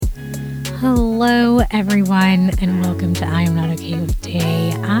Hello, everyone, and welcome to I Am Not Okay with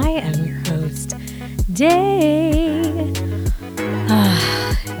Day. I am your host, Day.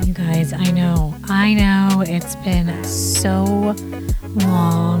 You guys, I know, it's been so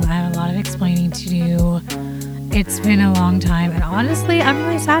long. I have a lot of explaining to do. It's been a long time, and honestly, I'm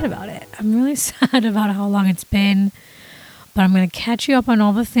really sad about it. I'm really sad about how long it's been, but I'm going to catch you up on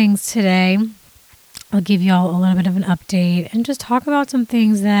all the things today. I'll give you all a little bit of an update and just talk about some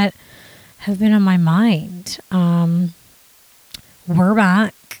things that have been on my mind. We're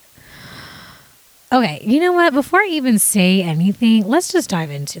back. Okay, you know what? Before I even say anything, let's just dive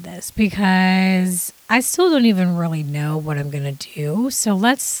into this because I still don't even really know what I'm gonna do. So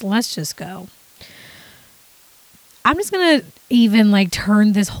let's just go. I'm just gonna even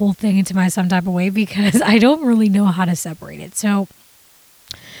turn this whole thing into my some type of way because I don't really know how to separate it. So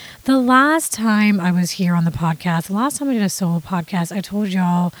the last time I was here on the podcast, the last time I did a solo podcast, I told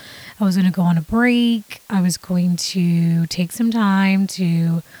y'all I was going to go on a break. I was going to take some time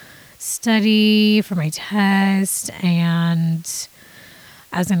to study for my test, and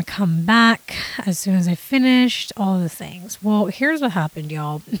I was going to come back as soon as I finished all the things. Well, here's what happened,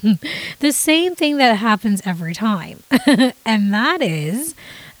 y'all. The same thing that happens every time. And that is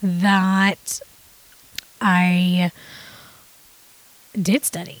that I did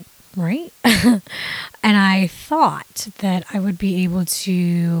study, right? And I thought that I would be able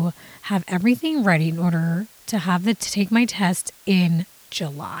to have everything ready in order to take my test in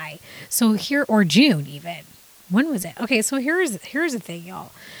July. So here, or June even. When was it? Okay, so here's the thing,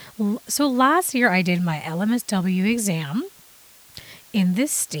 y'all. So last year I did my LMSW exam in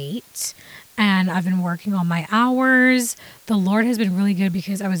this state, and I've been working on my hours. The Lord has been really good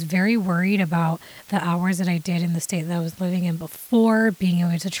because I was very worried about the hours that I did in the state that I was living in before, being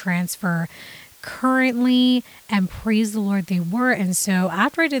able to transfer currently, and praise the Lord, they were. And so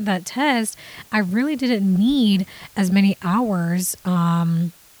after I did that test, I really didn't need as many hours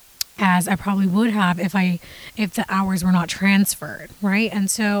as I probably would have if the hours were not transferred, right? And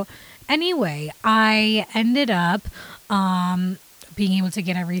so anyway, I ended up being able to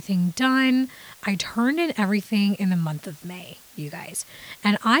get everything done. I turned in everything in the month of May, you guys.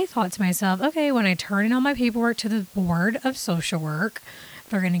 And I thought to myself, okay, when I turn in all my paperwork to the Board of Social Work,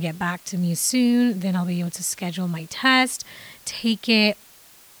 they're going to get back to me soon. Then I'll be able to schedule my test, take it.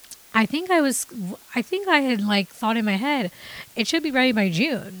 I think I had thought in my head, it should be ready by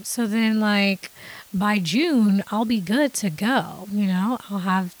June. So then by June, I'll be good to go. I'll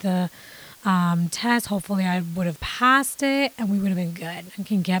have the test. Hopefully I would have passed it and we would have been good and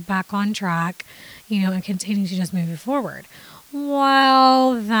can get back on track, and continue to just move it forward.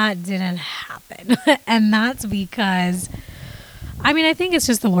 Well, that didn't happen. And that's because, I think it's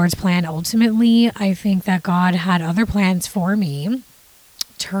just the Lord's plan. Ultimately, I think that God had other plans for me.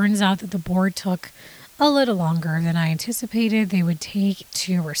 Turns out that the board took a little longer than I anticipated they would take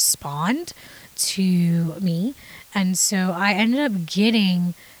to respond to me. And so I ended up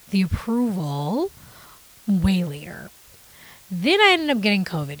getting the approval way later. Then I ended up getting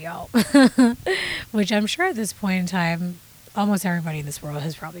COVID, y'all, which I'm sure at this point in time, almost everybody in this world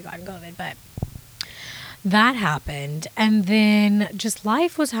has probably gotten COVID, but that happened. And then just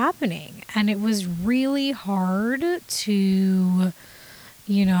life was happening, and it was really hard to,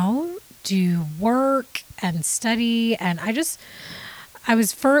 do work and study. And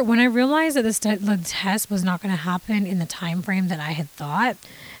when I realized that the test was not going to happen in the time frame that I had thought,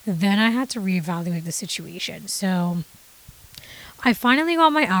 then I had to reevaluate the situation. So I finally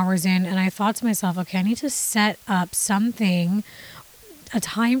got my hours in, and I thought to myself, okay, I need to set up a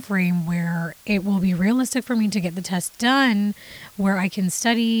time frame where it will be realistic for me to get the test done, where I can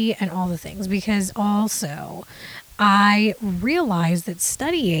study and all the things. Because also, I realized that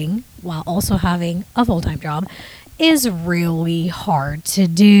studying while also having a full-time job is really hard to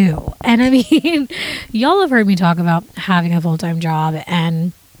do. And y'all have heard me talk about having a full-time job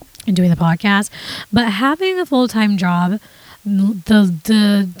and doing the podcast, but having a full-time job,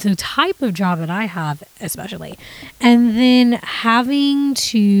 the type of job that I have especially, and then having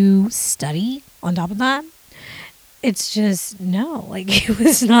to study on top of that, it's just it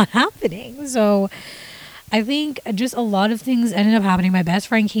was not happening. So I think just a lot of things ended up happening. My best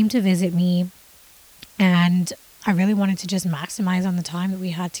friend came to visit me, and I really wanted to just maximize on the time that we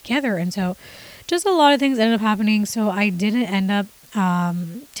had together. And so just a lot of things ended up happening. So I didn't end up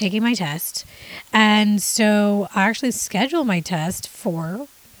taking my test. And so I actually scheduled my test for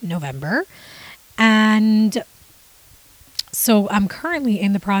November. And so I'm currently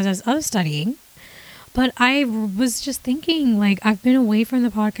in the process of studying. But I was just thinking, I've been away from the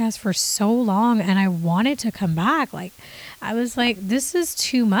podcast for so long, and I wanted to come back. I was like, this is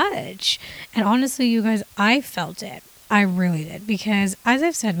too much. And honestly, you guys, I felt it. I really did. Because as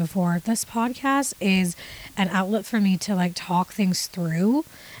I've said before, this podcast is an outlet for me to like talk things through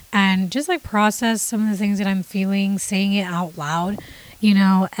and just like process some of the things that I'm feeling, saying it out loud,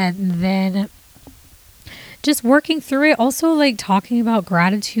 and then just working through it. Also, like talking about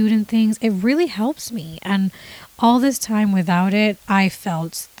gratitude and things, it really helps me. And all this time without it, I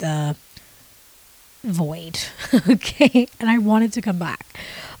felt the void. Okay. And I wanted to come back.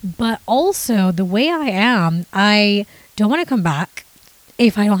 But also, the way I am, I don't want to come back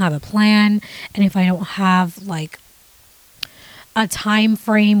if I don't have a plan and if I don't have like a time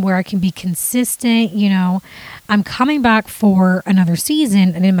frame where I can be consistent. I'm coming back for another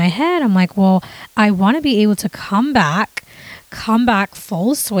season, and in my head I'm like, well, I want to be able to come back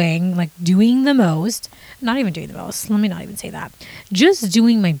full swing, like doing the most, not even doing the most, let me not even say that, just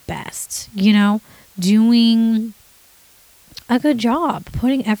doing my best, doing a good job,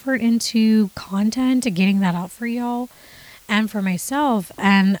 putting effort into content, getting that out for y'all and for myself.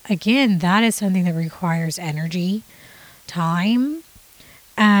 And again, that is something that requires energy, time.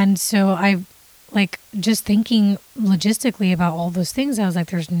 And so I like just thinking logistically about all those things. I was like,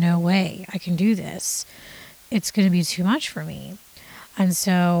 there's no way I can do this. It's going to be too much for me. And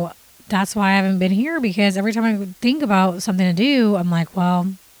so that's why I haven't been here, because every time I think about something to do, I'm like,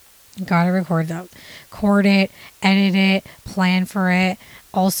 well, gotta record it, edit it, plan for it,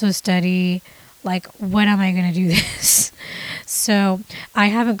 also study. Like, when am I going to do this? So I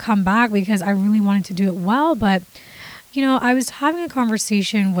haven't come back because I really wanted to do it well. But, I was having a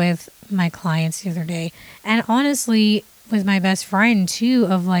conversation with my clients the other day, and honestly, with my best friend too,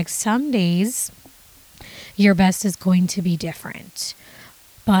 of like, some days your best is going to be different.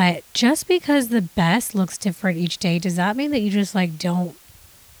 But just because the best looks different each day, does that mean that you just like don't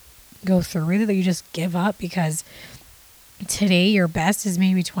go through with it, that you just give up because today your best is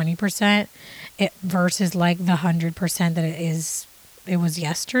maybe 20% versus like the 100% that it was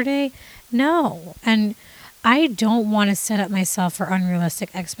yesterday? No. And I don't want to set up myself for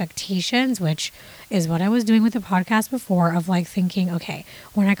unrealistic expectations, which is what I was doing with the podcast before, of like thinking, okay,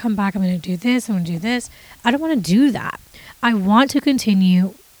 when I come back, I'm going to do this, I'm going to do this. I don't want to do that. I want to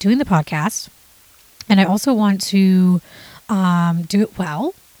continue doing the podcast, and I also want to do it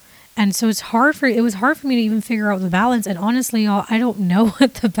well. And so it was hard for me to even figure out the balance. And honestly, y'all, I don't know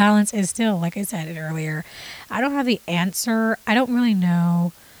what the balance is still. Like I said earlier, I don't have the answer. I don't really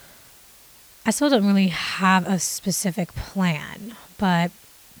know. I still don't really have a specific plan. But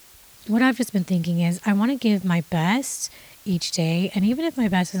what I've just been thinking is I want to give my best each day. And even if my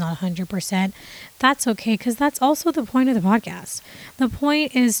best is not 100%, that's okay, because that's also the point of the podcast. The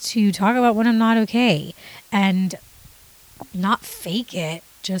point is to talk about when I'm not okay and not fake it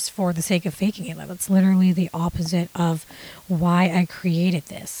just for the sake of faking it. Like, that's literally the opposite of why I created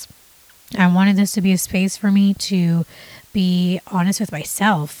this. I wanted this to be a space for me to be honest with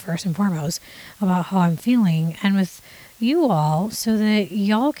myself, first and foremost, about how I'm feeling, and with you all, so that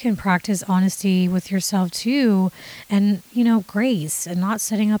y'all can practice honesty with yourself too, and, grace, and not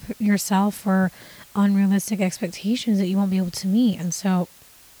setting up yourself for unrealistic expectations that you won't be able to meet. And so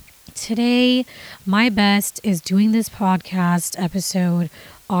today, my best is doing this podcast episode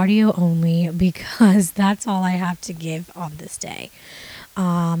audio only, because that's all I have to give on this day.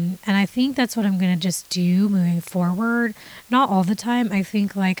 And I think that's what I'm going to just do moving forward. Not all the time. I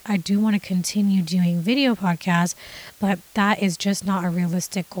think like I do want to continue doing video podcasts, but that is just not a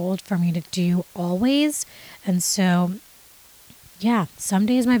realistic goal for me to do always. And so, yeah, some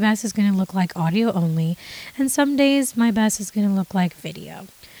days my best is going to look like audio only, and some days my best is going to look like video.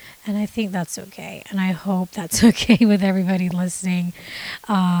 And I think that's okay. And I hope that's okay with everybody listening.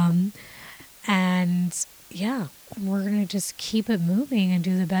 And yeah, we're going to just keep it moving and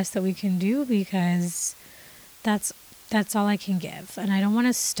do the best that we can do, because that's all I can give. And I don't want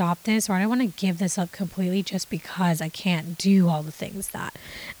to stop this, or I don't want to give this up completely just because I can't do all the things that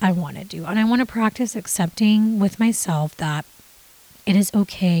I want to do. And I want to practice accepting with myself that it is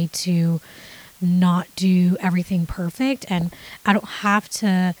okay to not do everything perfect, and I don't have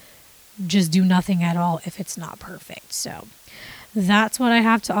to just do nothing at all if it's not perfect. So that's what I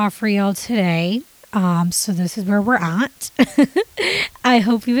have to offer y'all today. So this is where we're at. I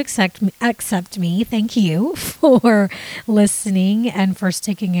hope you accept me. Thank you for listening and for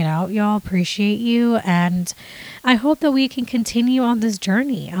sticking it out, y'all. Appreciate you. And I hope that we can continue on this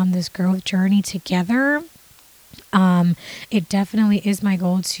journey, on this growth journey together. It definitely is my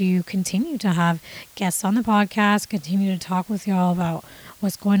goal to continue to have guests on the podcast, continue to talk with y'all about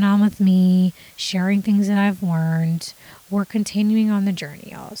what's going on with me, sharing things that I've learned. We're continuing on the journey,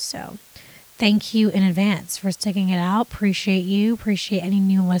 y'all. So thank you in advance for sticking it out. Appreciate you. Appreciate any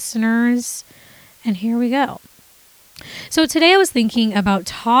new listeners. And here we go. So today I was thinking about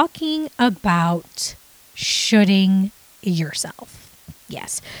talking about shoulding yourself.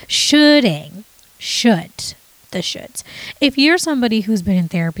 Yes, shoulding. Should. The shoulds. If you're somebody who's been in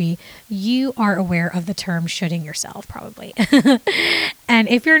therapy, you are aware of the term shoulding yourself, probably. And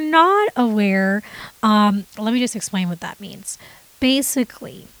if you're not aware, let me just explain what that means.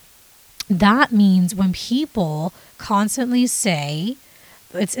 Basically, that means when people constantly say,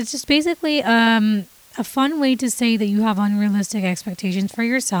 it's just basically a fun way to say that you have unrealistic expectations for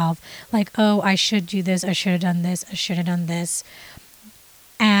yourself. Like, oh, I should do this. I should have done this. I should have done this.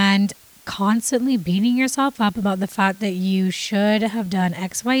 And constantly beating yourself up about the fact that you should have done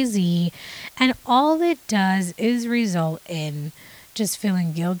XYZ. And all it does is result in just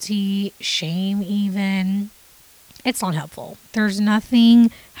feeling guilty, shame even. It's not helpful. There's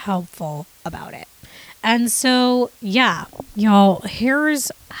nothing helpful about it. And so, yeah, y'all,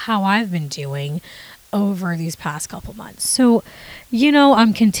 here's how I've been doing over these past couple months. So,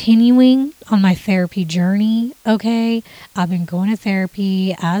 I'm continuing on my therapy journey. Okay. I've been going to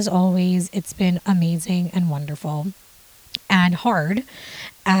therapy as always. It's been amazing and wonderful and hard.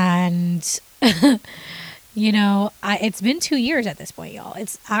 And, it's been 2 years at this point, y'all.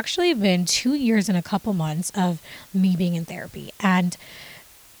 It's actually been 2 years and a couple months of me being in therapy. And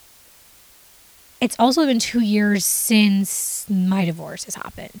it's also been 2 years since my divorce has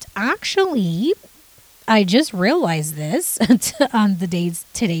happened. Actually, I just realized this on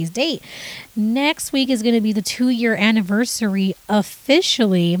today's date. Next week is going to be the 2-year anniversary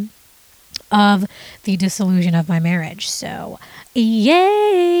officially of the dissolution of my marriage. So,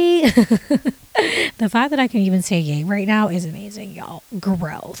 yay! The fact that I can even say yay right now is amazing, y'all.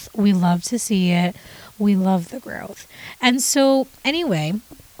 Growth. We love to see it. We love the growth. And so, anyway,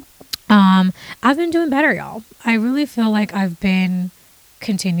 I've been doing better, y'all. I really feel like I've been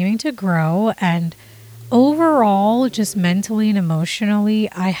continuing to grow, and overall, just mentally and emotionally,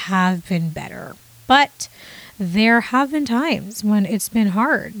 I have been better. But there have been times when it's been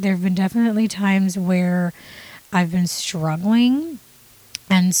hard. There have been definitely times where I've been struggling.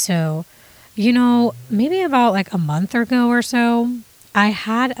 And so, maybe about like a month ago or so, I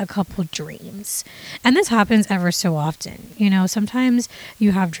had a couple dreams. And this happens ever so often. Sometimes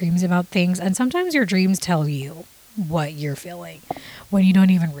you have dreams about things, and sometimes your dreams tell you what you're feeling when you don't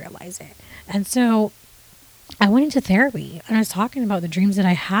even realize it. And so I went into therapy and I was talking about the dreams that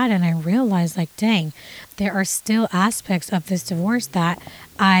I had, and I realized, like, dang, there are still aspects of this divorce that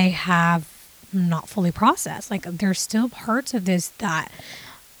I have not fully processed. Like, there's still parts of this that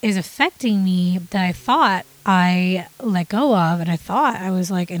is affecting me that I thought I let go of, and I thought I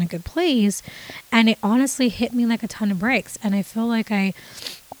was like in a good place, and it honestly hit me like a ton of bricks. And I feel like I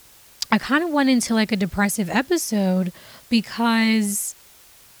kind of went into like a depressive episode because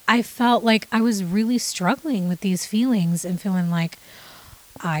I felt like I was really struggling with these feelings and feeling like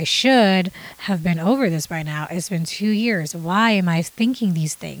I should have been over this by now. It's been 2 years. Why am I thinking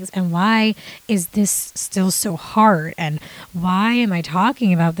these things? And why is this still so hard? And why am I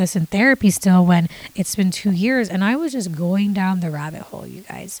talking about this in therapy still when it's been 2 years? And I was just going down the rabbit hole, you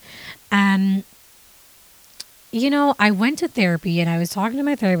guys. And I went to therapy and I was talking to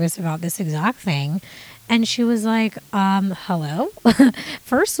my therapist about this exact thing. And she was like, hello.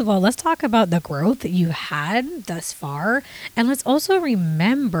 First of all, let's talk about the growth that you had thus far. And let's also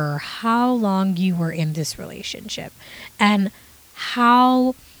remember how long you were in this relationship and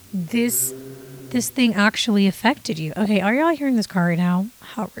how this thing actually affected you. Okay, are y'all hearing this car right now?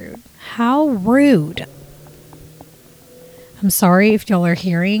 How rude. How rude. I'm sorry if y'all are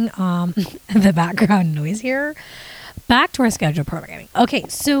hearing the background noise here. Back to our scheduled programming. Okay,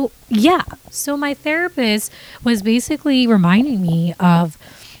 so yeah. So my therapist was basically reminding me of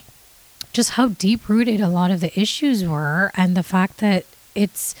just how deep-rooted a lot of the issues were, and the fact that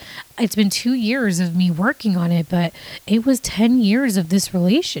it's been 2 years of me working on it, but it was 10 years of this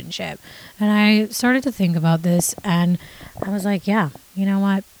relationship. And I started to think about this, and I was like, yeah, you know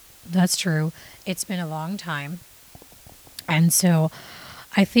what? That's true. It's been a long time. And so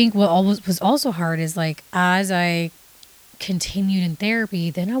I think what was also hard is, like, as I continued in therapy,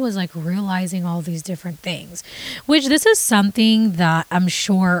 then I was like realizing all these different things, which this is something that I'm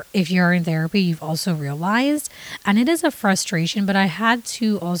sure if you're in therapy, you've also realized, and it is a frustration, but I had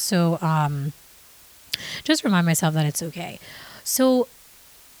to also just remind myself that it's okay. So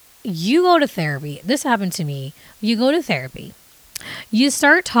you go to therapy. This happened to me. You go to therapy You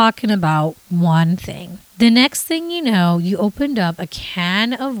start talking about one thing. The next thing you know, you opened up a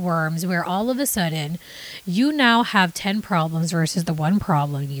can of worms where all of a sudden you now have 10 problems versus the one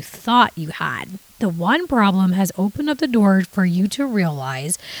problem you thought you had. The one problem has opened up the door for you to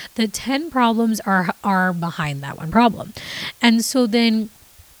realize that 10 problems are behind that one problem. And so then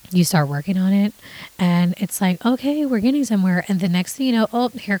you start working on it and it's like, okay, we're getting somewhere. And the next thing you know, oh,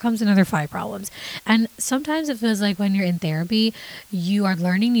 here comes another 5 problems. And sometimes it feels like when you're in therapy, you are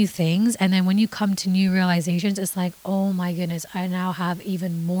learning new things. And then when you come to new realizations, it's like, oh my goodness, I now have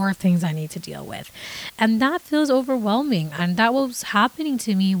even more things I need to deal with. And that feels overwhelming. And that was happening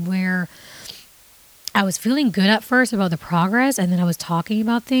to me where I was feeling good at first about the progress, and then I was talking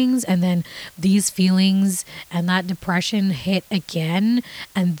about things, and then these feelings and that depression hit again.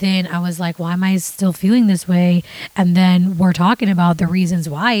 And then I was like, why am I still feeling this way? And then we're talking about the reasons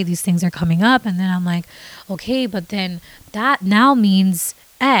why these things are coming up. And then I'm like, okay, but then that now means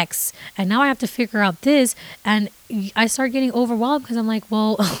X, and now I have to figure out this. And I start getting overwhelmed because I'm like,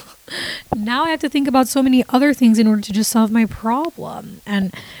 well, now I have to think about so many other things in order to just solve my problem.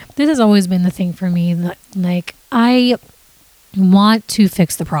 And this has always been the thing for me. Like, I want to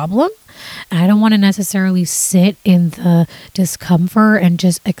fix the problem. And I don't want to necessarily sit in the discomfort and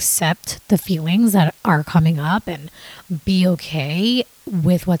just accept the feelings that are coming up and be okay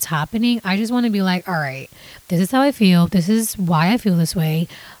with what's happening. I just want to be like, all right, this is how I feel. This is why I feel this way.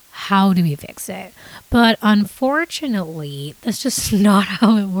 How do we fix it? But unfortunately, that's just not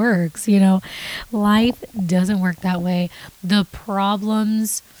how it works. You know, life doesn't work that way. The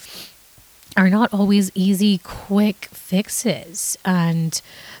problems are not always easy, quick fixes, and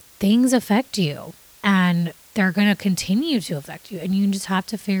things affect you, and they're going to continue to affect you. And you just have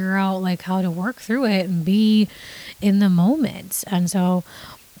to figure out like how to work through it and be in the moment. And so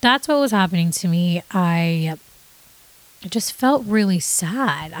that's what was happening to me. I just felt really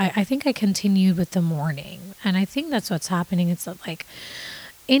sad. I think I continued with the mourning. And I think that's what's happening. It's like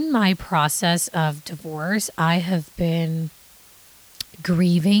in my process of divorce, I have been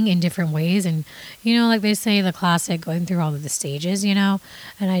grieving in different ways. And, you know, like they say, the classic going through all of the stages, you know,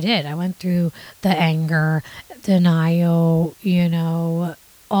 and I did. I went through the anger, denial, you know,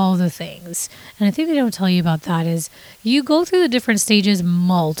 all the things. And I think they don't tell you about that is you go through the different stages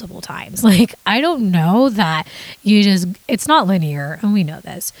multiple times. Like, I don't know that it's not linear, and we know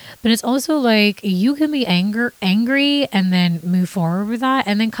this, but it's also like you can be angry and then move forward with that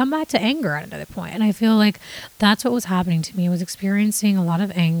and then come back to anger at another point. And I feel like that's what was happening to me. I was experiencing a lot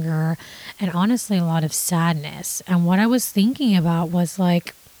of anger and honestly a lot of sadness. And what I was thinking about was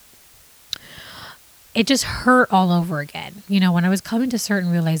like, it just hurt all over again. You know, when I was coming to certain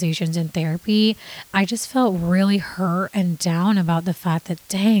realizations in therapy, I just felt really hurt and down about the fact that,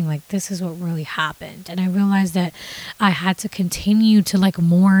 dang, like this is what really happened. And I realized that I had to continue to like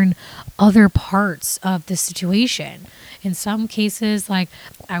mourn other parts of the situation. In some cases, like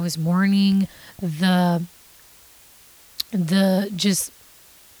I was mourning the just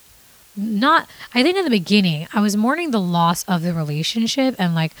not, I think in the beginning, I was mourning the loss of the relationship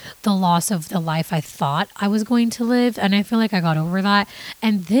and like the loss of the life I thought I was going to live. And I feel like I got over that.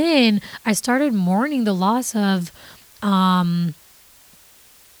 And then I started mourning the loss of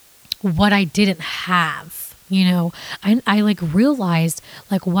what I didn't have. You know, I like realized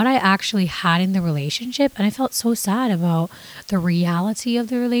like what I actually had in the relationship. And I felt so sad about the reality of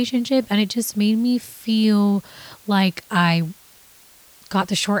the relationship. And it just made me feel like I got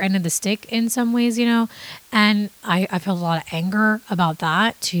the short end of the stick in some ways, you know, and I felt a lot of anger about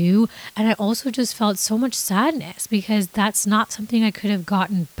that too. And I also just felt so much sadness because that's not something I could have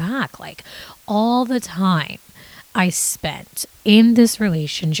gotten back. Like all the time I spent in this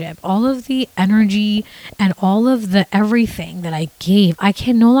relationship, all of the energy and all of the everything that I gave, I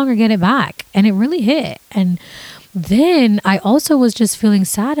can no longer get it back. And it really hit. And then I also was just feeling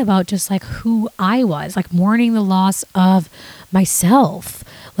sad about just like who I was, like mourning the loss of myself,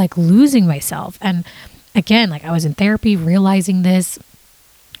 like losing myself. And again, like I was in therapy, realizing,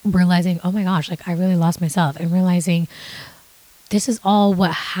 oh my gosh, like I really lost myself, and realizing this is all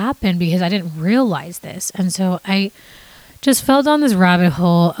what happened because I didn't realize this. And so I just fell down this rabbit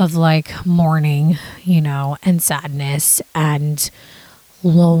hole of like mourning, you know, and sadness and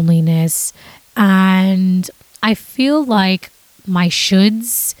loneliness. And I feel like my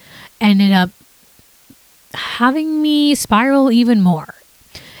shoulds ended up having me spiral even more,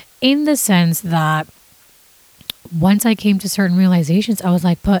 in the sense that once I came to certain realizations, I was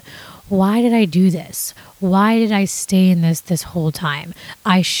like, but why did I do this? Why did I stay in this whole time?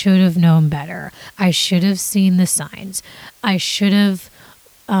 I should have known better. I should have seen the signs. I should have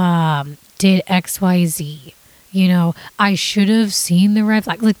did XYZ. I should have seen the red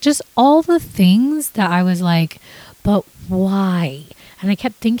flag. Like just all the things that I was like, but why? And I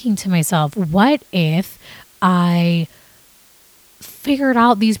kept thinking to myself, what if I figured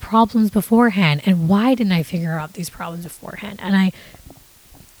out these problems beforehand? And why didn't I figure out these problems beforehand? And I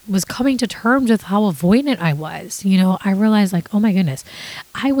was coming to terms with how avoidant I was. I realized like, oh my goodness,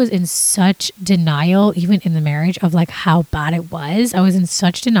 I was in such denial, even in the marriage, of like how bad it was. I was in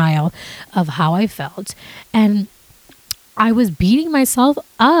such denial of how I felt. And I was beating myself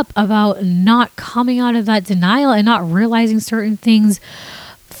up about not coming out of that denial and not realizing certain things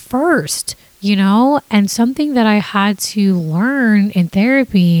first. And something that I had to learn in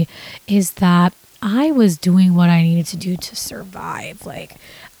therapy is that I was doing what I needed to do to survive. Like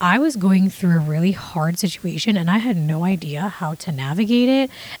I was going through a really hard situation and I had no idea how to navigate it.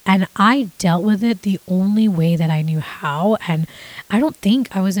 And I dealt with it the only way that I knew how. And I don't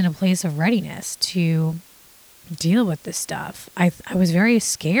think I was in a place of readiness to deal with this stuff. I was very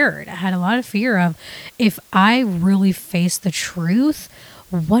scared. I had a lot of fear of, if I really face the truth,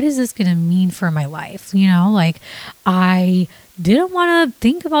 what is this going to mean for my life? Like I didn't want to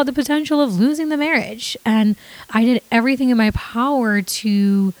think about the potential of losing the marriage. And I did everything in my power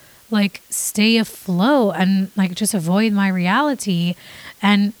to like stay afloat and like just avoid my reality.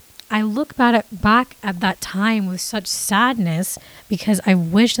 And I look back at that time with such sadness because I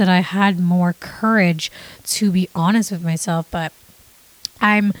wish that I had more courage to be honest with myself. But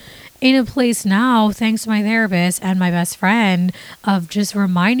I'm in a place now, thanks to my therapist and my best friend, of just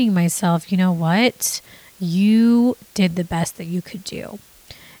reminding myself, you know what? You did the best that you could do.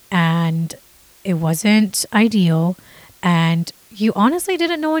 And it wasn't ideal. And you honestly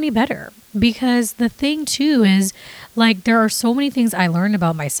didn't know any better. Because the thing too is, like, there are so many things I learned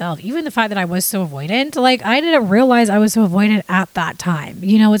about myself. Even the fact that I was so avoidant, like, I didn't realize I was so avoidant at that time.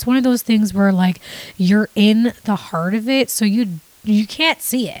 It's one of those things where, like, you're in the heart of it, so you can't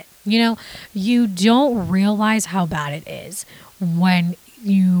see it. You don't realize how bad it is when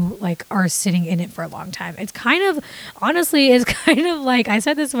you like are sitting in it for a long time. It's kind of, honestly, it's kind of like, I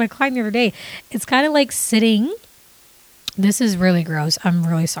said this to my client the other day, it's kind of like sitting, this is really gross, I'm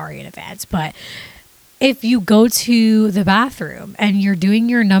really sorry in advance, but if you go to the bathroom and you're doing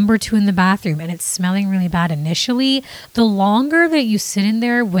your number 2 in the bathroom and it's smelling really bad initially, the longer that you sit in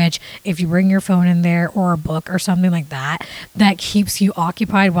there, which if you bring your phone in there or a book or something like that, that keeps you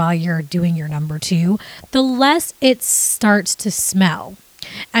occupied while you're doing your number 2, the less it starts to smell.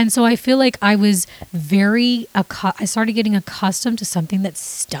 And so I feel like I was I started getting accustomed to something that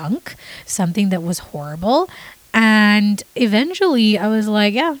stunk, something that was horrible. And eventually I was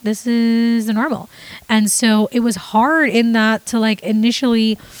like, yeah, this is the normal. And so it was hard in that to like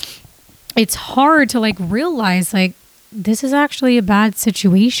initially, it's hard to like realize like, this is actually a bad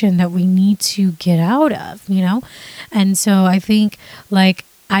situation that we need to get out of, And so I think like,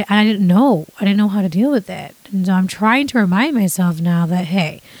 I didn't know how to deal with it. And so I'm trying to remind myself now that,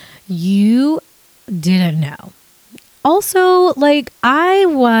 hey, you didn't know. Also, like I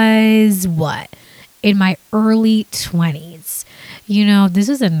was in my early 20s. This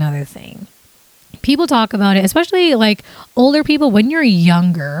is another thing. People talk about it, especially like older people. When you're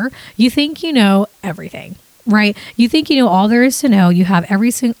younger, you think you know everything, right? You think you know all there is to know. You have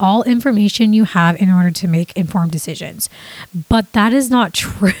all information you have in order to make informed decisions. But that is not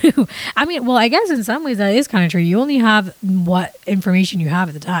true. I mean, well, I guess in some ways that is kind of true. You only have what information you have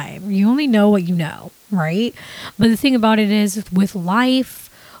at the time. You only know what you know, right? But the thing about it is with life,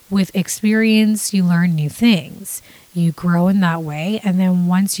 with experience, you learn new things. You grow in that way. And then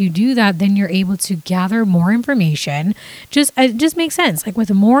once you do that, then you're able to gather more information. It just makes sense. Like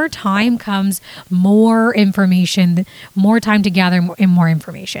with more time comes more information, more time to gather more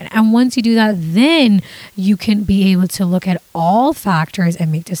information. And once you do that, then you can be able to look at all factors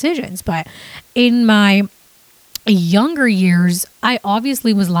and make decisions. But in my younger years, I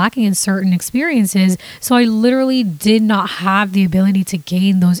obviously was lacking in certain experiences, so I literally did not have the ability to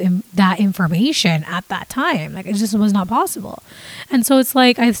gain that information at that time. Like it just was not possible. And so it's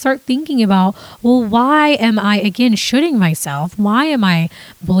like I start thinking about, well, why am I again shooting myself? Why am I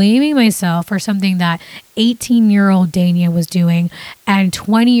blaming myself for something that 18-year-old Dania was doing and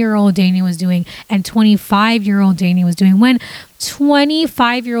 20-year-old Dania was doing and 25-year-old Dania was doing when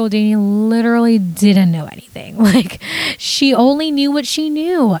 25-year-old Dania literally didn't know anything. Like she only knew what she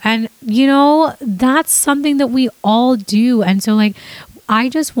knew. And that's something that we all do. And so like, I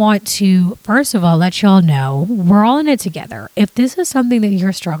just want to, first of all, let y'all know we're all in it together. If this is something that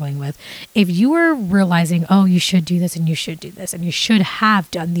you're struggling with, if you are realizing, oh, you should do this and you should do this and you should have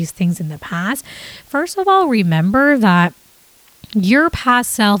done these things in the past, first of all, remember that your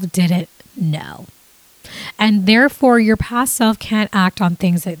past self didn't know. And therefore, your past self can't act on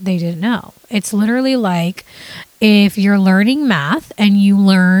things that they didn't know. It's literally like if you're learning math and you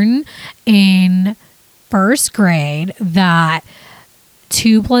learn in first grade that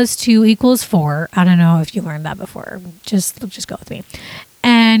 2 + 2 = 4. I don't know if you learned that before. Just go with me.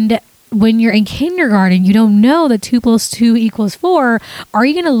 And when you're in kindergarten, you don't know that 2 + 2 = 4. Are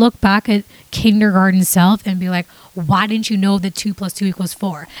you going to look back at kindergarten self and be like, why didn't you know that 2 + 2 =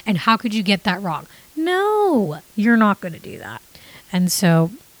 4? And how could you get that wrong? No, you're not going to do that. And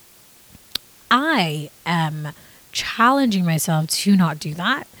so I am challenging myself to not do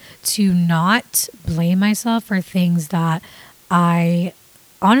that, to not blame myself for things that I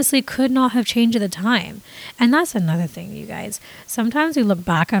honestly could not have changed at the time. And that's another thing, you guys. Sometimes we look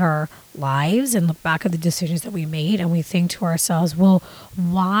back at our lives and look back at the decisions that we made and we think to ourselves, well,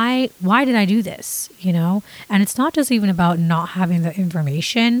 why did I do this? You know? And it's not just even about not having the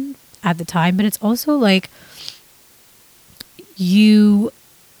information at the time, but it's also like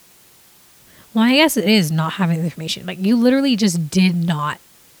well, I guess it is not having the information. Like you literally just did not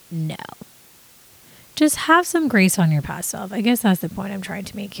know. Just have some grace on your past self. I guess that's the point I'm trying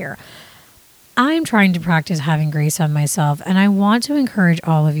to make here. I'm trying to practice having grace on myself, and I want to encourage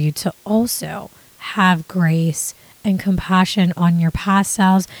all of you to also have grace and compassion on your past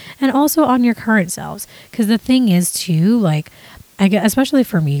selves and also on your current selves. Because the thing is too, like, I guess, especially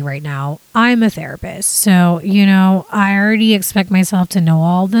for me right now, I'm a therapist. So, you know, I already expect myself to know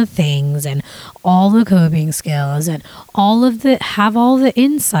all the things and all the coping skills and have all the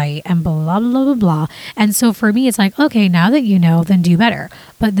insight and blah, blah, blah, blah. And so for me, it's like, okay, now that you know, then do better.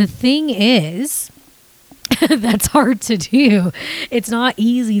 But the thing is, that's hard to do. It's not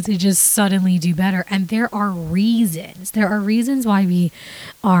easy to just suddenly do better. And there are reasons. There are reasons why we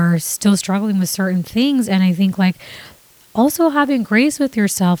are still struggling with certain things. And I think like, also having grace with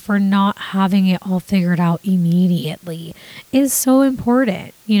yourself for not having it all figured out immediately is so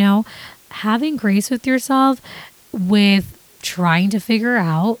important. You know, having grace with yourself with trying to figure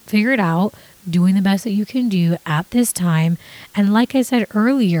it out, doing the best that you can do at this time. And like I said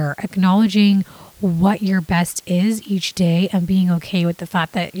earlier, acknowledging what your best is each day and being okay with the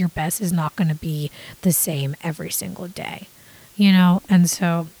fact that your best is not going to be the same every single day, you know? And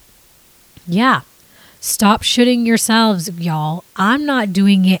so, yeah. Stop shooting yourselves, y'all. I'm not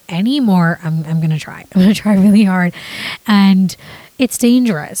doing it anymore. I'm going to try. I'm going to try really hard. And it's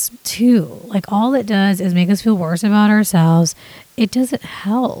dangerous too. Like all it does is make us feel worse about ourselves. It doesn't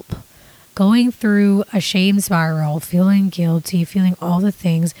help. Going through a shame spiral, feeling guilty, feeling all the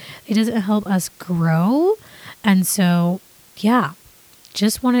things, it doesn't help us grow. And so, yeah,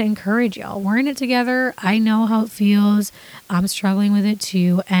 just want to encourage y'all. We're in it together. I know how it feels. I'm struggling with it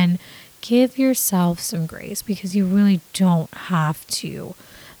too. And give yourself some grace because you really don't have to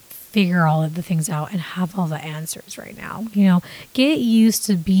figure all of the things out and have all the answers right now. You know, get used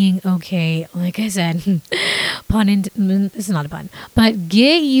to being okay. Like I said, this is not a pun, but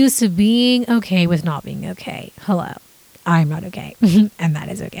get used to being okay with not being okay. Hello, I'm not okay. And that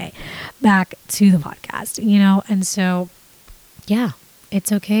is okay. Back to the podcast, you know? And so, yeah,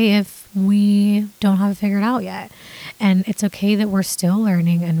 it's okay if we don't have it figured out yet. And it's okay that we're still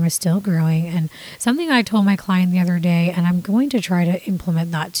learning and we're still growing. And something I told my client the other day, and I'm going to try to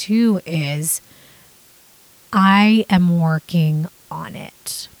implement that too, is I am working on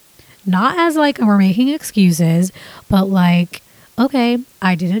it. Not as like we're making excuses, but like, okay,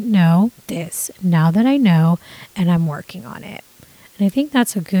 I didn't know this. Now that I know, and I'm working on it. And I think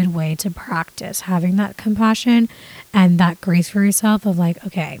that's a good way to practice having that compassion and that grace for yourself of like,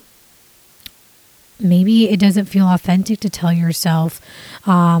 okay, maybe it doesn't feel authentic to tell yourself,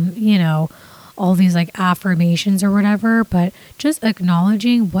 you know, all these like affirmations or whatever, but just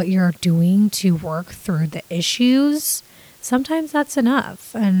acknowledging what you're doing to work through the issues, sometimes that's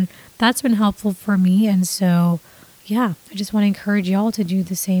enough. And that's been helpful for me. And so, yeah, I just want to encourage y'all to do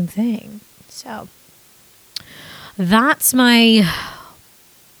the same thing. So that's my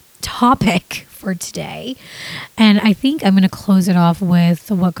topic for today. And I think I'm going to close it off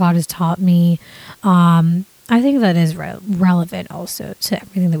with what God has taught me. I think that is relevant also to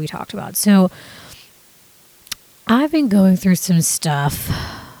everything that we talked about. So I've been going through some stuff,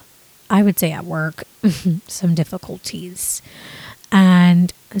 I would say at work, some difficulties.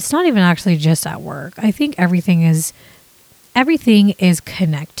 And it's not even actually just at work. I think everything is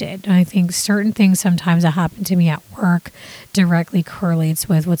connected. And I think certain things sometimes that happen to me at work directly correlates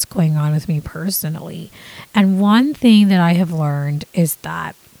with what's going on with me personally. And one thing that I have learned is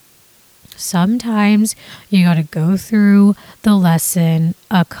that sometimes you got to go through the lesson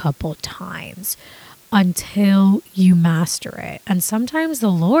a couple times until you master it. And sometimes the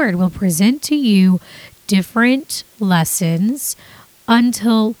Lord will present to you different lessons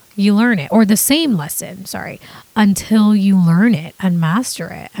until you learn it, or the same lesson, until you learn it and master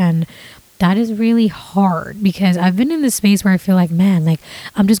it. And that is really hard, because I've been in this space where I feel like, man, like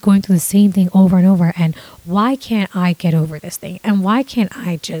I'm just going through the same thing over and over. And why can't I get over this thing? And why can't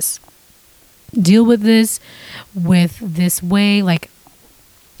I just deal with this way? Like,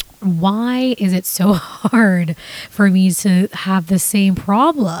 why is it so hard for me to have the same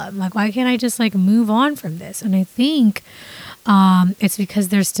problem? Like, why can't I just like move on from this? And I think it's because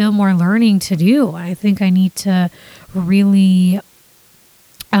there's still more learning to do. I think I need to really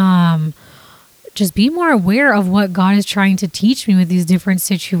just be more aware of what God is trying to teach me with these different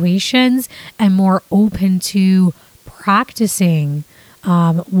situations, and more open to practicing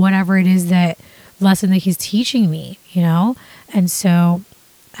whatever it is, that lesson that he's teaching me, you know? And so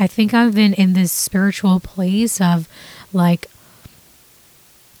I think I've been in this spiritual place of like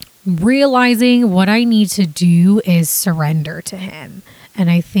realizing what I need to do is surrender to him. And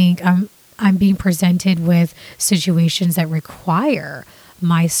I think I'm being presented with situations that require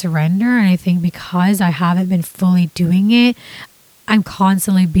my surrender. And I think because I haven't been fully doing it, I'm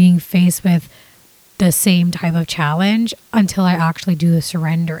constantly being faced with the same type of challenge until I actually do the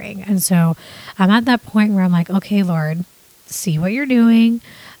surrendering. And so I'm at that point where I'm like, okay, Lord, see what you're doing.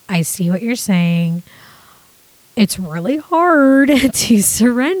 I see what you're saying. It's really hard to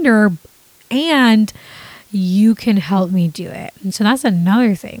surrender, and you can help me do it. And so that's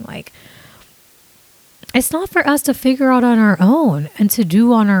another thing. Like, it's not for us to figure out on our own and to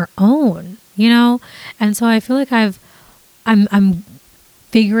do on our own, you know? And so I feel like I'm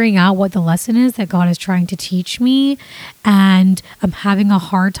figuring out what the lesson is that God is trying to teach me, and I'm having a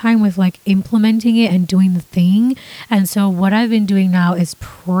hard time with like implementing it and doing the thing. And so what I've been doing now is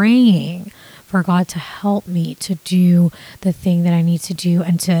praying for God to help me to do the thing that I need to do,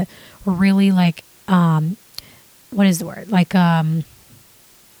 and to really like what is the word? Like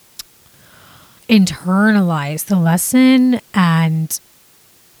internalize the lesson, and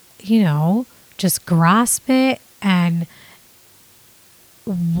you know, just grasp it and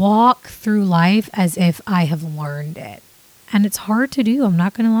walk through life as if I have learned it. And it's hard to do, I'm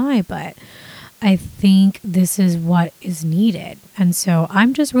not going to lie, but I think this is what is needed. And so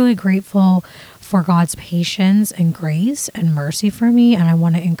I'm just really grateful for God's patience and grace and mercy for me. And I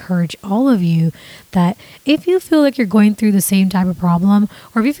want to encourage all of you that if you feel like you're going through the same type of problem,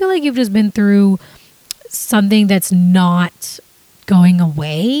 or if you feel like you've just been through something that's not going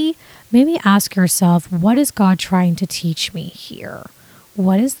away, maybe ask yourself, what is God trying to teach me here?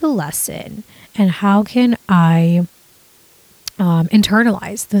 What is the lesson? And how can I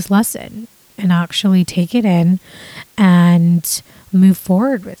internalize this lesson and actually take it in and move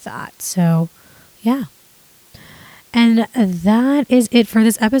forward with that? So, yeah. And that is it for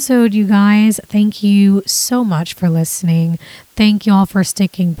this episode, you guys. Thank you so much for listening. Thank you all for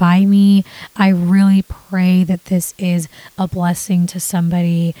sticking by me. I really pray that this is a blessing to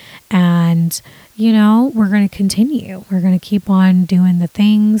somebody. And, you know, we're going to continue. We're going to keep on doing the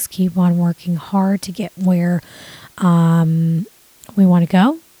things, keep on working hard to get where we want to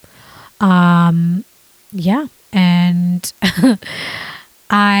go. Yeah. And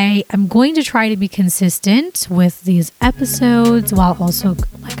I am going to try to be consistent with these episodes, while also,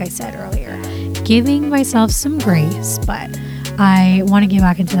 like I said earlier, giving myself some grace. But I want to get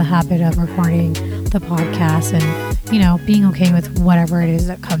back into the habit of recording the podcast and, you know, being okay with whatever it is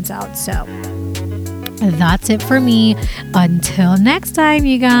that comes out. So that's it for me. Until next time,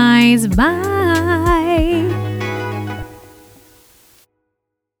 you guys. Bye.